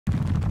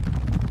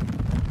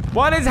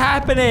What is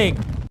happening?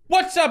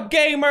 What's up,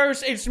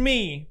 gamers? It's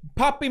me,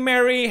 Poppy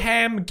Mary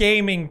Ham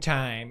Gaming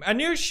Time. A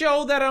new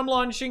show that I'm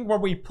launching where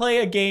we play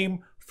a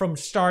game from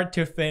start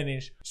to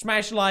finish.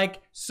 Smash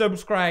like,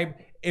 subscribe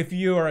if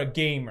you are a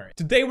gamer.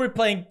 Today we're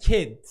playing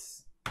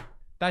Kids.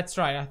 That's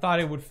right, I thought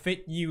it would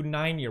fit you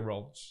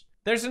 9-year-olds.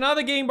 There's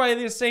another game by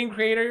the same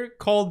creator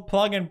called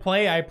Plug and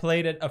Play. I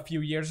played it a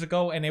few years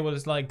ago and it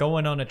was like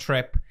going on a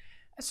trip.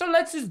 So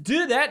let's just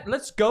do that.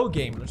 Let's go,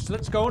 gamers.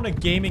 Let's go on a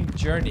gaming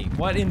journey.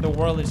 What in the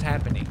world is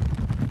happening?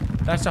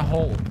 That's a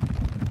hole.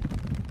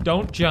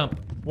 Don't jump.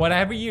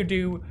 Whatever you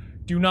do,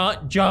 do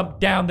not jump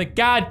down the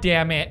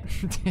goddamn it.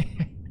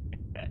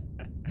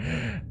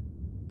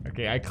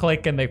 Okay, I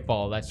click and they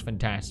fall. That's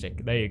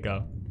fantastic. There you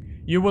go.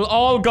 You will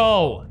all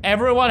go.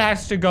 Everyone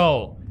has to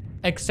go.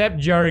 Except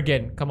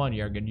Jurgen. Come on,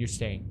 Jurgen. You're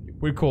staying.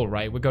 We're cool,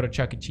 right? We go to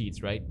Chuck E.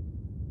 Cheese, right?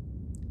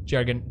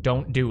 Jurgen,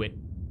 don't do it.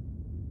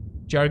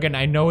 Jurgen,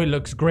 I know it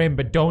looks grim,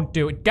 but don't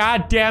do it.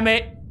 God damn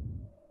it!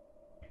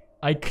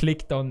 I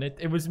clicked on it.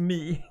 It was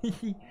me.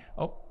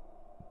 Oh.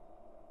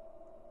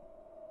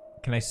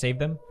 Can I save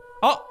them?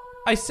 Oh!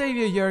 I save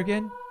you,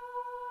 Jurgen.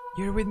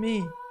 You're with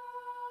me.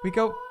 We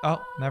go...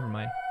 Oh, never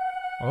mind.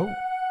 Oh.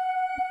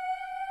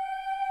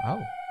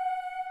 Oh.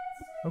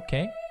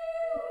 Okay.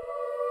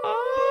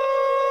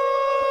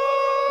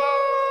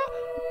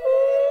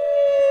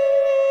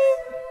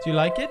 Do you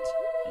like it?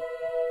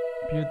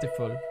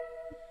 Beautiful.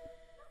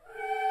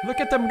 Look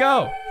at them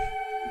go.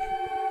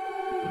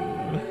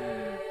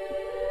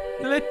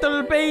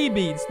 Little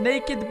babies,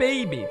 naked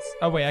babies.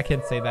 Oh wait, I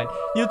can't say that.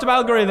 YouTube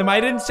algorithm,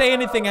 I didn't say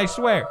anything, I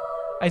swear.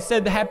 I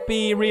said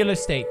happy real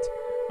estate.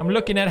 I'm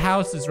looking at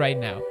houses right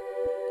now.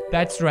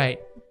 That's right.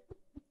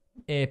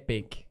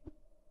 Epic.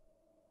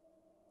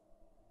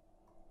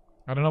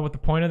 I don't know what the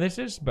point of this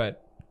is,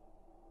 but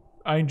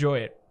I enjoy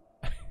it.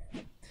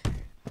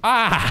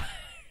 Ah!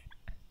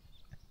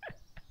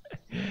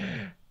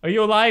 Are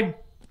you alive?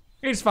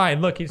 He's fine.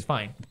 Look, he's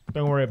fine.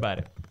 Don't worry about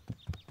it.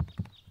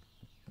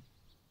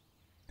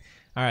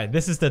 All right,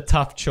 this is the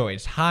tough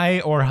choice.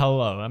 Hi or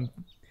hello.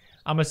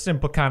 I'm a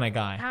simple kind of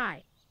guy.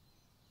 Hi.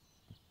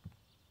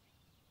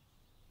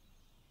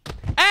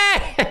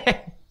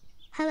 Hey!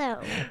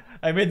 Hello.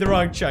 I made the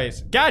wrong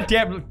choice.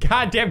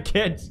 Goddamn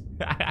kids.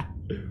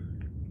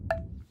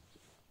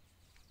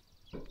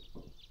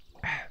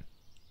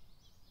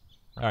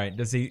 All right,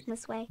 does he?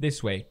 This way.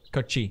 This way.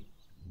 Kochi.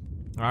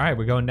 All right,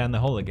 we're going down the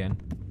hole again.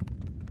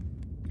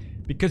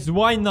 Because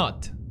why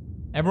not?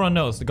 Everyone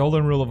knows the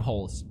golden rule of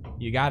holes.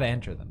 You gotta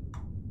enter them.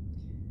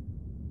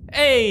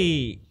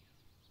 Hey!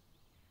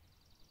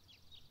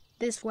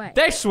 This way.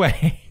 This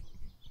way!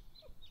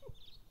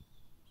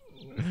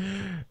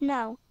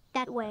 No,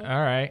 that way.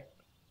 Alright.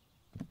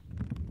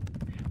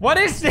 What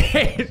is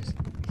this?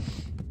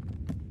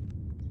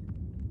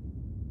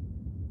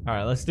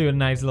 Alright, let's do a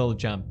nice little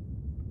jump.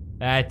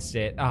 That's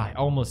it. Ah,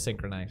 almost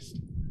synchronized.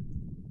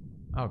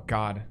 Oh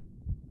god.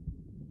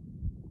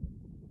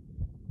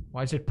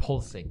 Why is it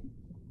pulsing?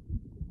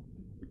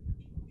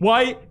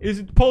 Why is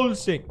it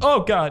pulsing?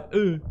 Oh god.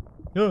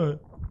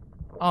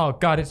 Oh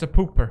god, it's a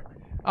pooper.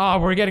 Oh,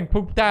 we're getting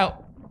pooped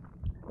out.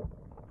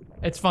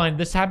 It's fine.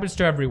 This happens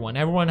to everyone.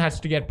 Everyone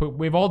has to get pooped.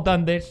 We've all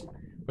done this.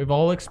 We've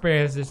all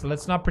experienced this.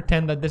 Let's not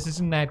pretend that this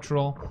isn't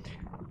natural.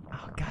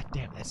 Oh god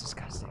damn, that's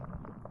disgusting.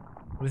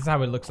 This is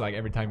how it looks like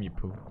every time you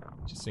poop.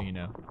 Just so you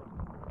know.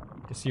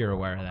 Just so you're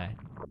aware of that.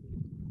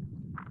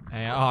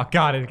 Hey, oh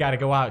god, it's gotta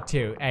go out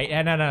too. Hey,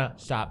 no.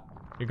 Stop.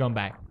 You're going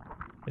back.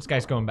 This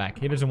guy's going back.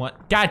 He doesn't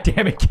want... God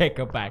damn it, can't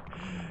go back.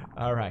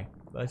 Alright.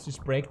 Let's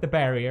just break the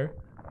barrier.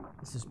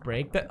 Let's just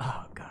break the...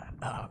 Oh, God.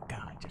 Oh,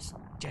 God.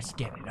 Just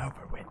get it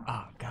over with.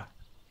 Oh, God.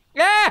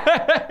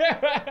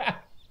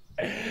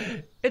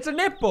 It's a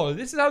nipple.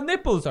 This is how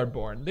nipples are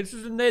born. This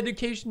is an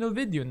educational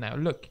video now.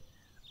 Look.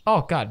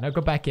 Oh, God. Now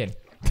go back in.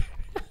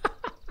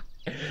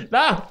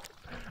 No.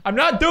 I'm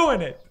not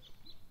doing it.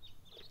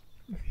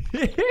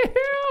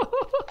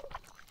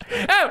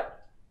 Oh.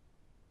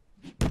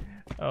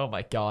 Oh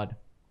my god.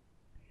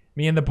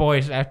 Me and the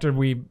boys after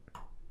we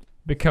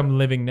become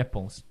living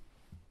nipples.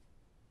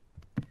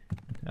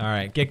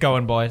 Alright, get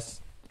going,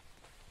 boys.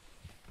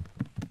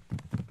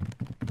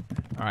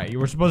 Alright, you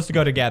were supposed to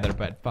go together,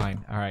 but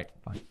fine. Alright,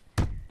 fine.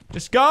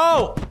 Just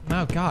go!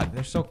 Oh god,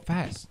 they're so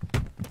fast.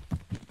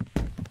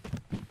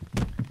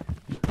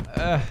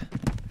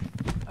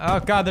 Oh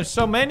god, there's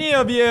so many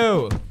of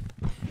you!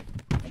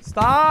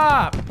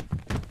 Stop!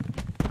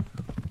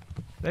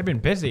 They've been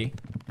busy.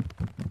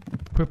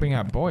 Pooping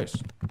out boys.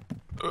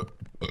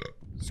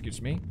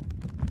 Excuse me.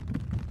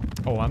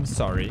 Oh, I'm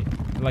sorry.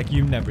 Like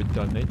you've never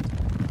done it.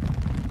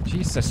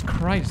 Jesus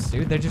Christ,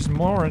 dude. They're just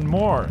more and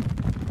more.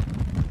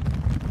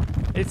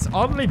 It's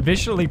oddly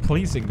visually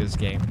pleasing, this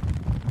game.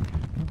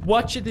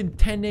 Watch it in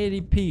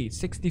 1080p,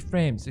 60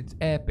 frames. It's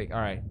epic.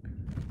 Alright.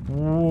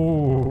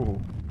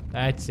 Ooh.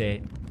 That's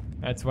it.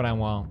 That's what I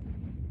want.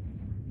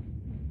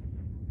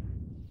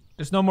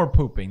 There's no more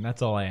pooping.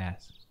 That's all I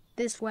ask.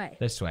 This way.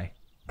 This way.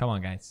 Come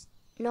on, guys.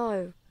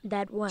 No,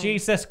 that way.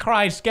 Jesus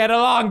Christ, get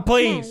along,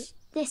 please.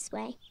 No, this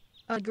way.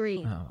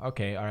 Agree. Oh,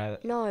 okay,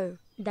 alright. No,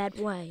 that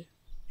way.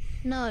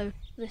 No,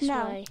 this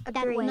No, way.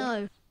 that way.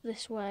 No,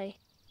 this way.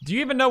 Do you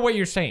even know what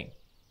you're saying?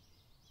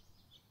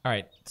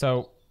 Alright,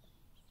 so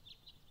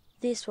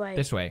This way.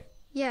 this way.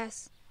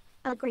 Yes.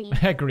 Agreed.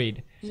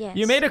 Agreed. Yes.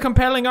 You made a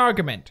compelling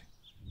argument.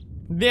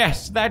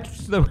 Yes,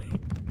 that's the way.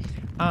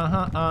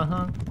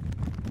 Uh-huh.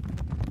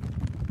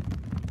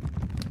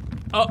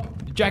 Oh,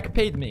 Jack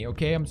paid me,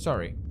 okay? I'm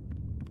sorry.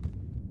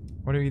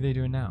 What are they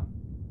doing now?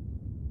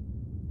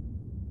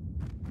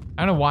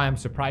 I don't know why I'm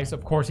surprised.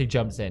 Of course he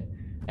jumps in.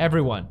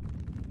 Everyone.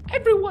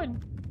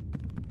 Everyone.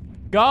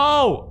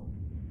 Go!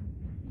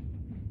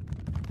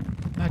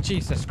 Oh,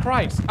 Jesus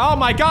Christ. Oh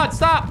my God,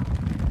 stop!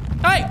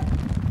 Hey!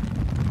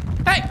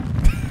 Hey!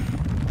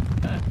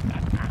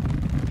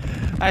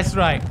 That's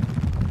right.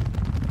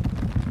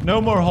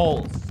 No more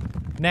holes.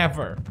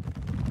 Never.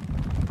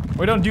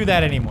 We don't do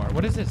that anymore.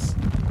 What is this?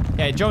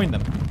 Yeah, join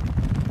them.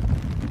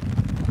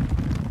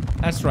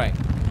 That's right.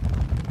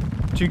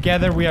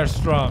 Together we are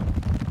strong.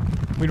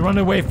 We run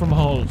away from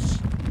holes.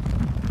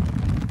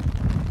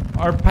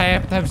 Our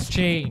path has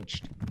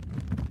changed.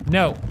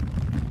 No.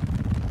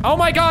 Oh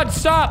my God,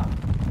 stop!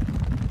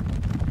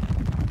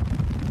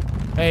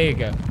 There you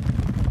go.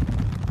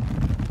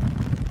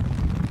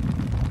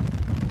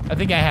 I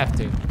think I have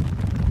to.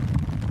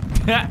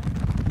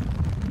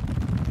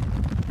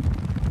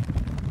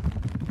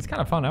 It's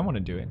kind of fun. I want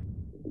to do it.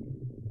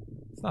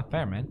 It's not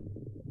fair, man.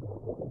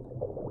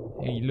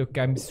 Hey, look,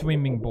 I'm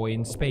swimming boy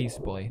and space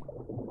boy.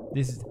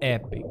 This is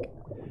epic.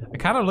 I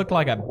kind of look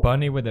like a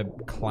bunny with a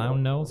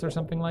clown nose or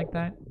something like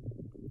that.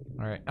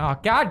 All right. Oh,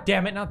 God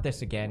damn it. Not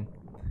this again.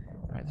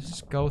 All right, let's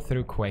just go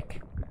through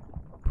quick.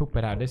 Poop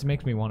it out. This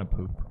makes me want to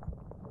poop.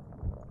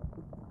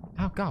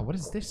 Oh, God. What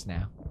is this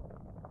now?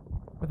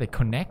 Will they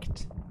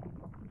connect?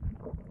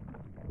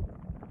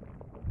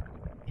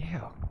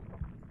 Ew.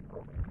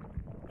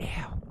 Ew.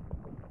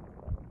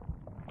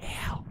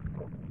 Ew.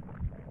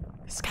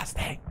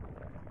 Disgusting.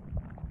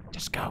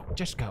 Just go.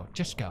 Just go.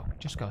 Just go.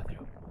 Just go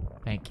through.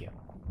 Thank you.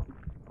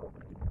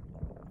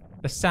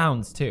 The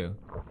sounds, too.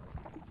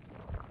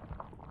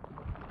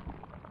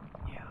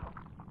 Ew.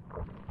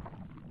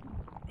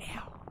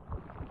 Ew.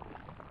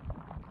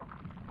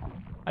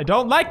 I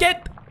don't like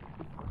it!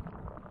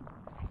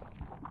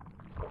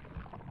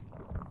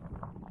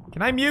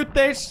 Can I mute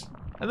this?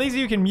 At least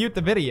you can mute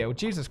the video.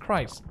 Jesus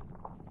Christ.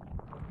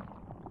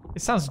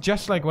 It sounds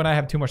just like when I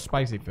have too much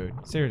spicy food.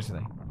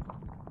 Seriously.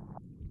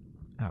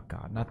 Oh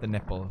God, not the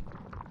nipple.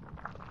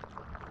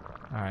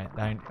 Alright,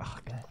 oh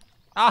God.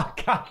 Oh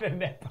God, the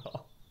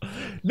nipple.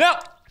 No!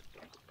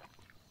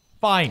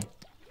 Fine.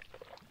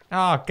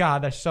 Oh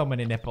God, there's so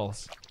many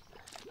nipples.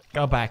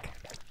 Go back.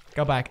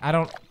 Go back.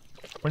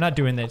 We're not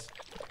doing this.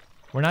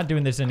 We're not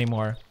doing this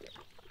anymore.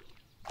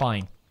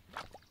 Fine.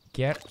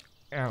 Get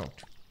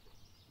out.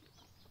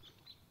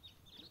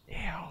 Ew.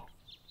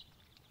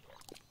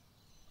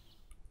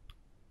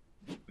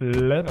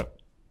 Leather.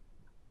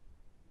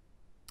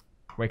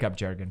 Wake up,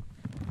 Jurgen.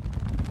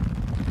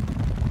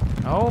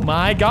 Oh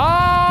my God!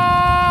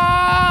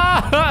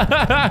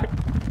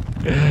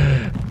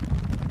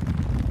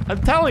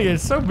 I'm telling you,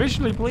 it's so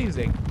visually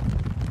pleasing.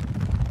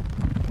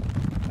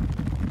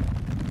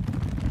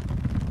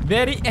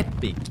 Very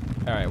epic.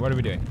 All right, what are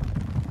we doing?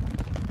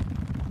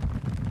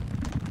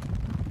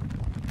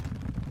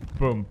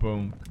 Boom,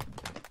 boom.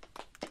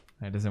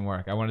 That doesn't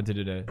work. I wanted to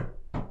do the...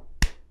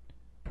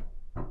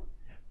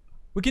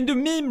 We can do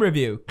meme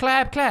review.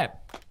 Clap, clap.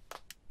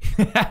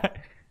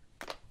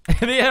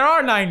 There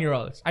are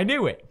 9-year-olds. I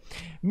knew it.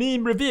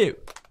 Meme review.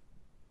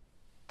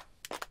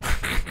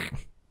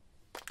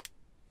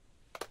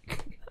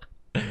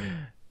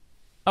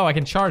 Oh, I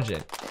can charge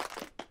it.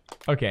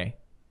 Okay.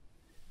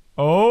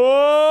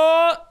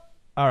 Oh!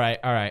 Alright,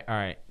 alright,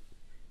 alright.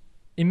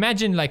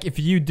 Imagine, like, if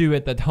you do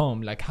it at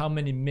home, like, how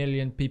many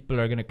million people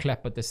are gonna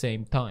clap at the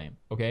same time,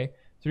 okay?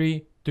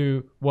 3,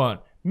 2, 1.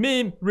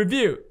 Meme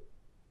review!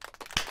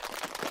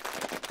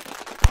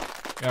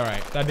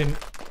 Alright,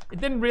 it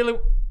didn't really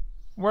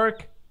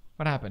work.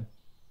 What happened?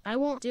 I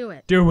won't do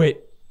it. Do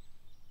it!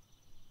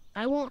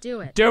 I won't do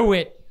it. Do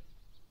it!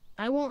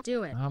 I won't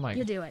do it. Oh my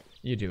You God. do it.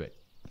 You do it.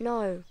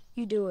 No,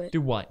 you do it.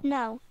 Do what?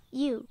 No,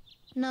 you.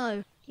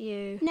 No,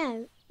 you.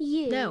 No,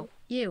 you. No,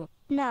 you.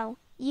 No,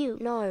 you.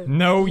 No.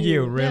 No,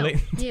 you,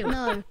 really? No, you.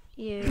 No,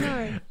 you.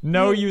 No.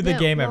 No, you the No,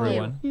 game, no,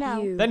 everyone.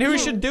 No. You. Then who No,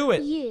 should do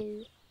it?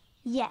 You.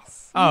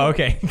 Yes. Oh,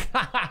 okay.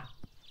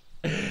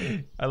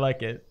 I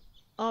like it.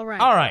 All right.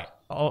 All right,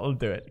 I'll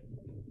do it.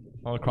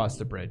 I'll cross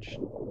the bridge.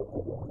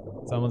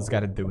 Someone's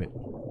got to do it.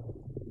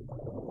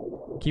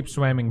 Keep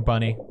swimming,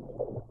 bunny.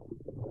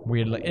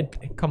 Weirdly,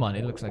 come on,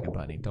 it looks like a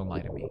bunny. Don't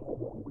lie to me.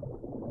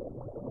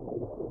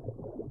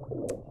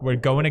 We're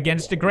going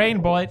against the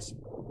grain, boys.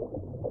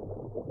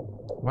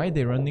 Why are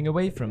they running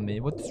away from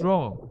me? What's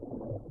wrong?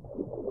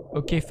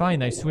 Okay,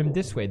 fine. I swim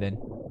this way then.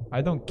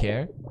 I don't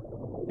care.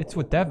 It's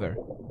whatever.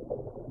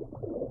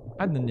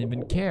 I don't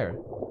even care.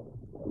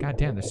 God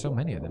damn, there's so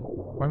many of them.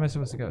 Where am I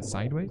supposed to go?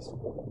 Sideways?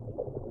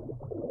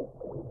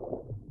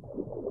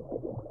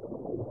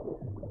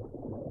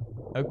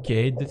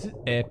 Okay, this is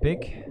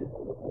epic.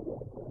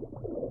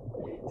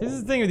 This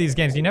is the thing with these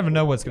games, you never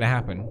know what's gonna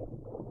happen.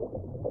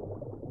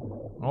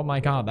 Oh my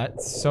god,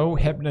 that's so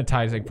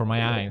hypnotizing for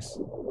my eyes.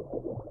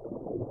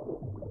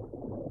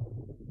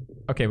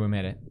 Okay, we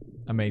made it.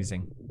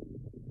 Amazing.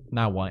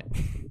 Now what?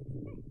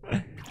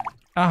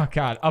 Oh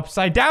god,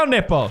 upside down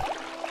nipple!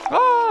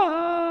 Ah!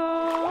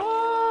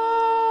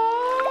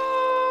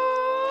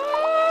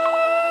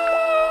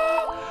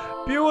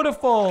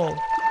 Beautiful!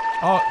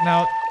 Oh,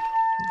 now...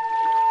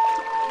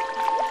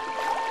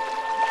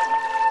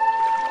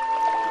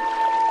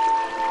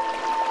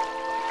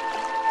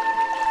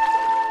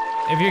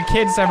 If your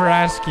kids ever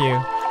ask you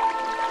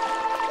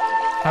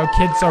how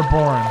kids are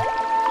born,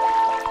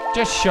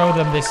 just show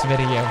them this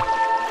video.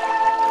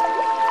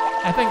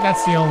 I think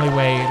that's the only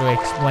way to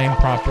explain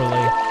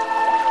properly.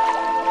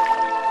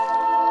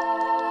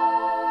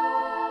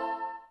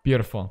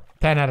 Beautiful.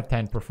 10 out of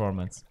 10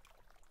 performance.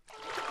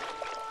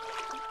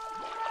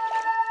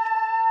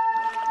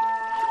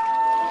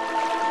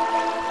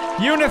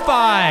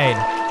 Unified!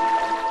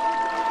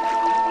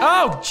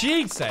 Oh,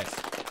 Jesus!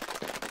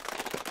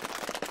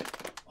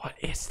 What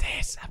is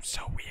this? I'm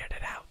so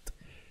weirded out.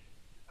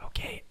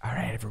 Okay,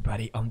 alright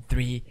everybody, on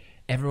 3,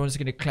 everyone's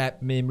gonna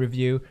clap meme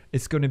review.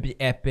 It's gonna be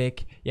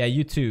epic. Yeah,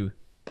 you too.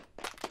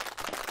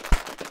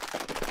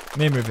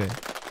 Meme review.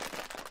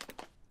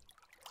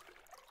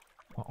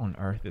 What on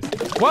earth is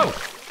this? Whoa!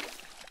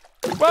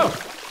 Whoa!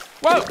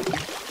 Whoa!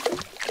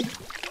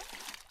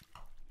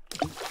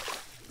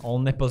 All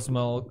nipples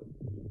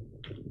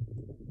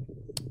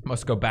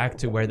must go back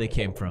to where they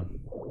came from.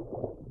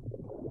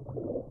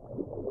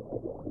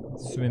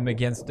 Swim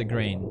against the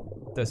grain.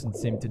 Doesn't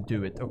seem to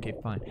do it. Okay,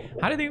 fine.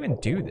 How do they even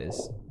do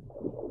this?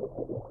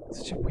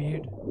 Such a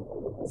weird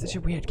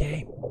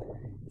game.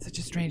 Such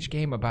a strange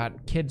game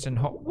about kids and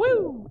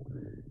woo!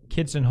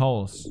 Kids and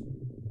holes.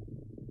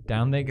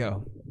 Down they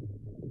go.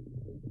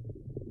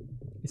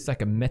 It's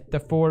like a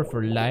metaphor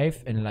for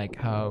life and like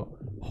how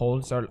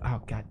holes are.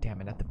 Oh god damn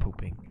it! Not the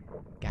pooping.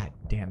 God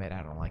damn it!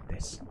 I don't like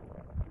this.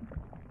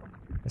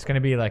 It's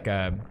gonna be like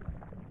a.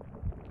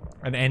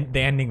 And the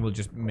ending will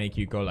just make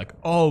you go like,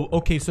 oh,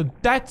 okay, so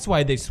that's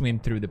why they swim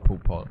through the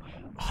poop hole.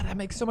 Oh, that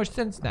makes so much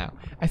sense now.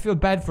 I feel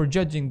bad for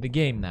judging the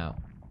game now.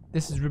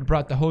 This has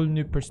brought a whole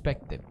new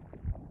perspective.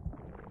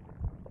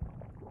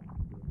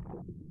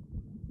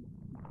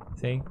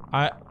 See?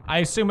 I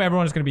assume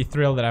everyone's gonna be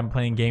thrilled that I'm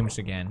playing games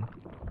again.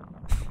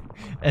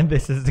 And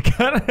this is the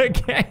kind of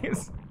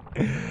games.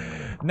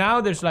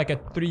 Now there's like a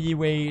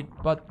 3-way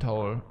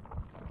butthole.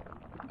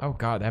 Oh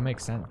god, that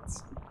makes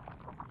sense.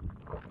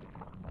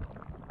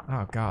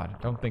 Oh god,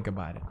 don't think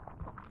about it.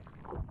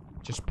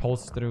 Just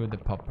pulse through the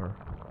pupper.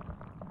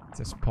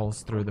 Just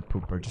pulse through the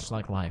pooper, just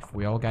like life.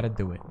 We all gotta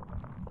do it.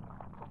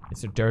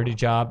 It's a dirty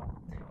job.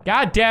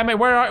 God damn it,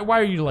 why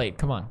are you late?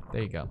 Come on,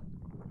 there you go.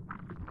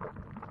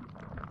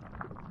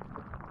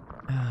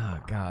 Oh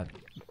god.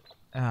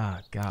 Oh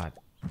god.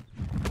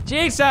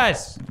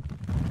 Jesus!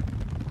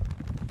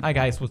 Hi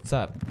guys, what's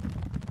up?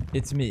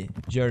 It's me,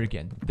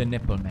 Jurgen, the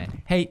nipple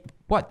man. Hey,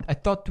 what? I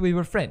thought we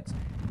were friends.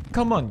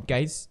 Come on,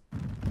 guys.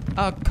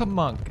 Come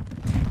on.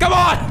 Come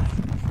on!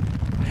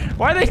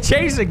 Why are they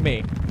chasing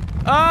me?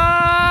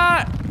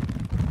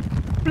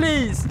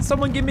 Please,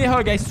 someone give me a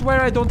hug. I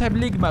swear I don't have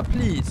ligma,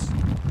 please.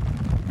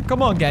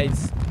 Come on,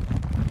 guys.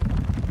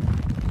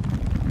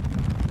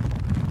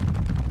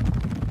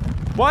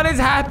 What is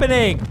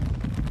happening?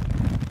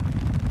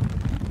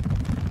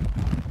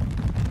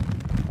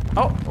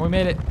 Oh, we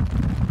made it.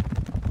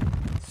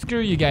 Screw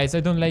you guys, I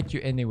don't like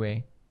you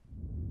anyway.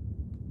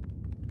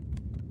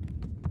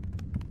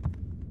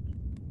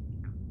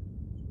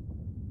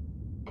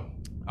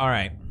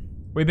 Alright.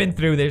 We've been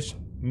through this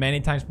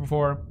many times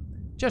before.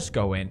 Just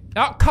go in.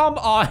 Oh, come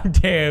on,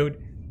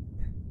 dude.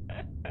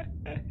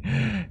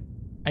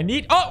 I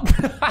need... Oh!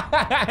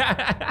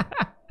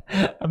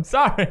 I'm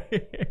sorry.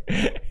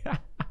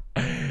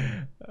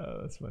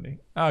 Oh, that's funny.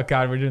 Oh,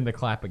 God, we're doing the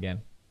clap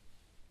again.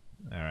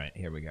 Alright,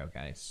 here we go,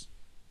 guys.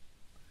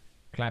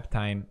 Clap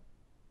time.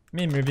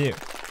 Meme review.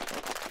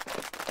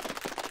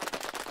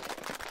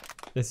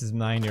 This is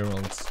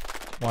 9-year-olds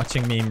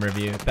watching meme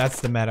review. That's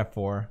the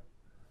metaphor.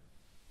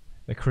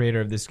 The creator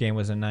of this game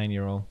was a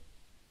 9-year-old.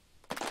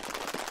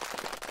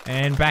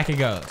 And back it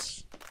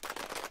goes.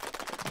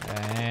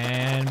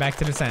 And back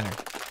to the center.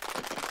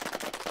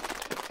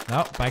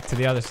 Nope, back to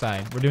the other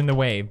side. We're doing the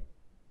wave.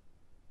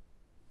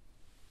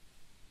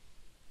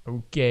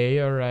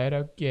 Okay, alright,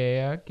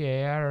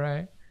 okay,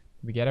 alright.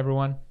 We get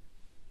everyone.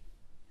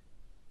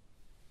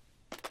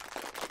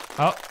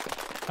 Oh,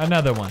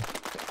 another one.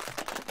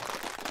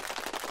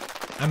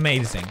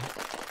 Amazing.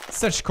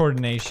 Such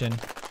coordination.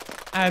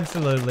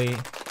 Absolutely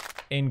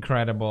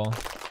incredible.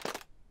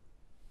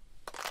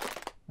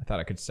 I thought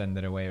I could send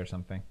it away or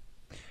something.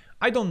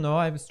 I don't know,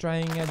 I was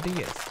trying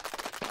ideas.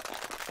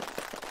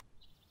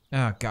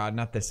 Oh god,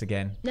 not this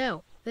again.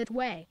 No, that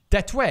way.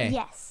 That way?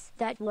 Yes,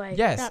 that way.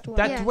 Yes, That way.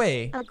 that Yes.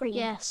 way. Agreed.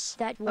 Yes.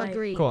 That way.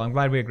 Agreed. Cool, I'm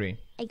glad we agree.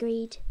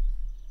 Agreed.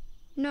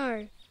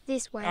 No,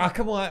 this way. Ah,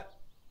 come on.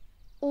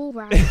 All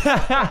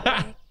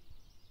right.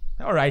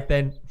 Alright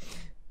then.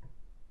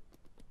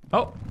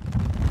 Oh.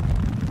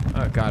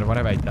 Oh god, what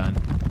have I done?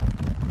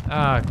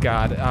 Oh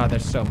god,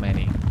 there's so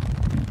many.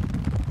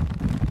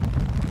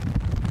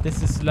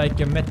 This is like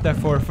a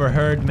metaphor for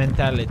herd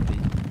mentality.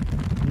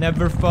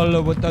 Never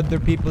follow what other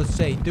people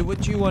say. Do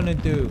what you want to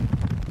do.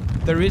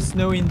 There is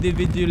no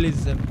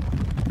individualism.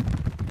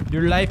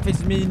 Your life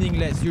is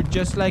meaningless. You're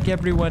just like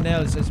everyone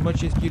else, as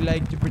much as you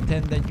like to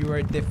pretend that you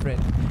are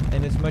different.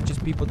 And as much as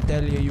people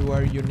tell you you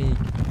are unique,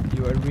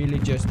 you are really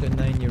just a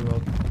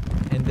 9-year-old.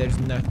 And there's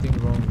nothing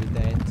wrong with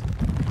that.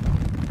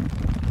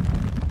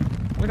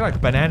 Look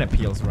like banana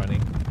peels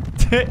running.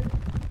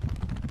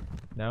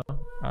 No?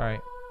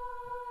 Alright.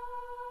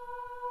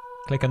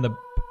 Click on the...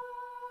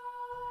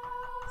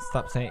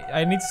 Stop saying...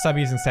 I need to stop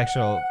using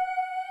sexual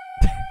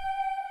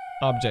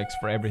objects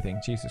for everything.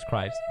 Jesus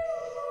Christ.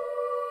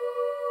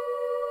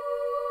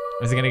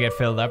 Is it gonna get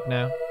filled up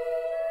now?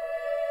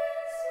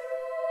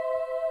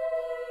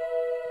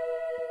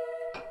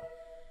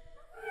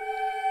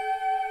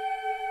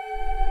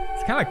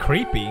 It's kind of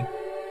creepy.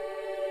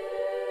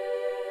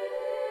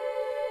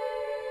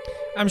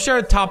 I'm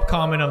sure top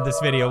comment of this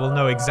video will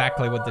know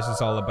exactly what this is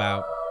all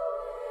about.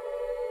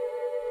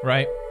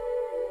 Right?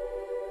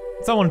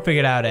 Someone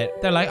figured out it.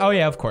 They're like, oh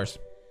yeah, of course.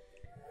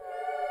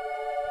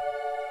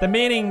 The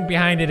meaning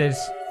behind it is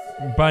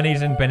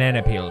bunnies and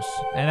banana peels.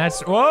 And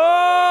that's...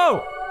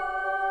 Whoa!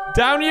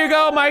 Down you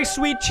go, my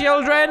sweet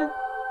children.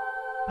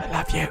 I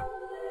love you.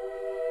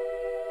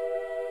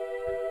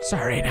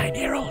 Sorry,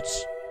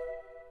 9-year-olds.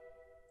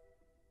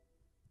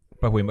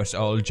 But we must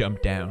all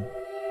jump down.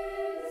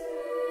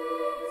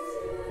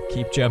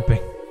 Keep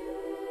jumping.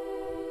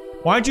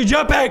 Why aren't you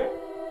jumping?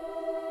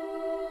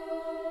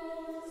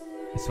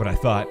 That's what I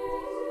thought.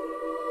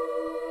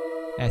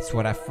 That's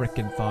what I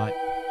frickin' thought.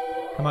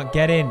 Come on,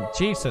 get in.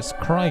 Jesus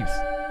Christ.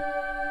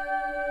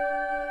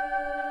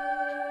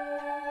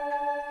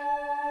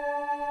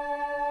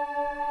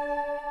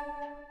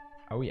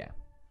 Oh yeah.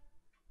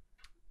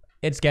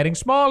 It's getting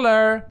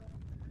smaller.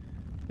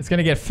 It's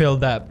gonna get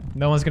filled up.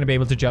 No one's gonna be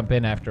able to jump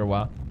in after a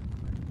while.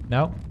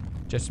 No?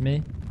 Just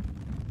me?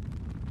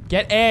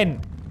 Get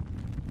in!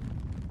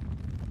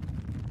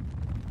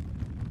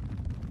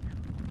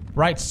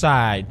 Right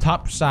side,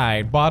 top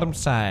side, bottom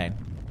side.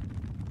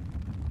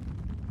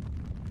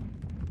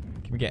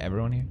 Can we get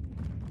everyone here?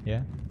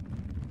 Yeah?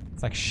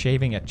 It's like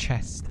shaving a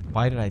chest.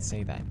 Why did I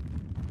say that?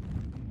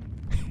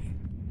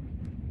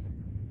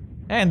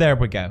 And there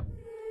we go.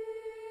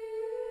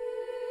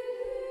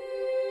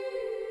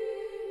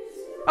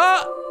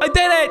 Oh! I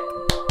did it!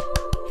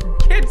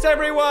 Kids,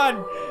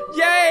 everyone!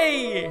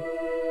 Yay!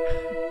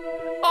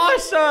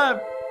 Awesome!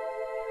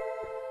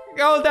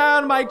 Go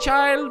down, my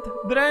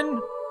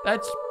children.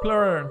 That's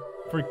plural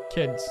for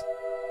kids.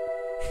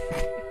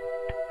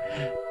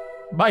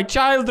 My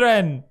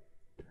children!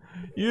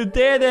 You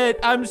did it!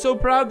 I'm so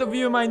proud of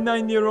you, my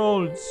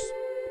 9-year-olds.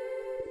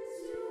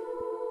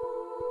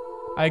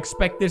 I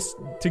expect this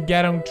to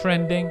get on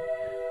trending.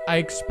 I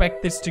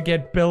expect this to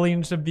get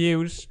billions of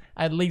views.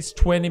 At least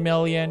 20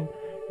 million.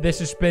 This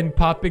has been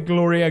Poppy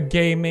Gloria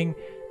Gaming.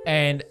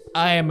 And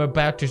I am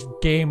about to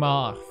game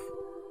off.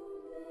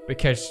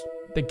 Because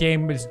the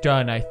game is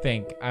done, I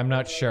think. I'm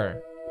not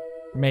sure.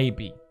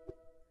 Maybe.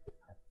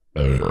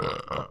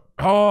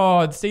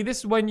 Oh, see, this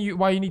is when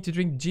why you need to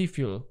drink G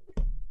Fuel.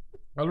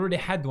 I already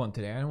had one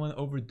today. I don't want to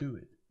overdo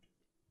it.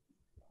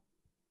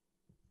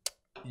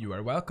 You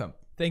are welcome.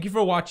 Thank you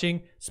for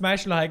watching.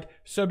 Smash like,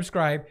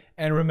 subscribe,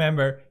 and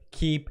remember,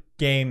 keep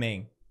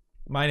gaming.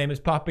 My name is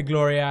Poppy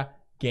Gloria,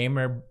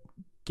 gamer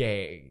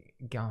gay.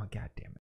 Oh, God damn it.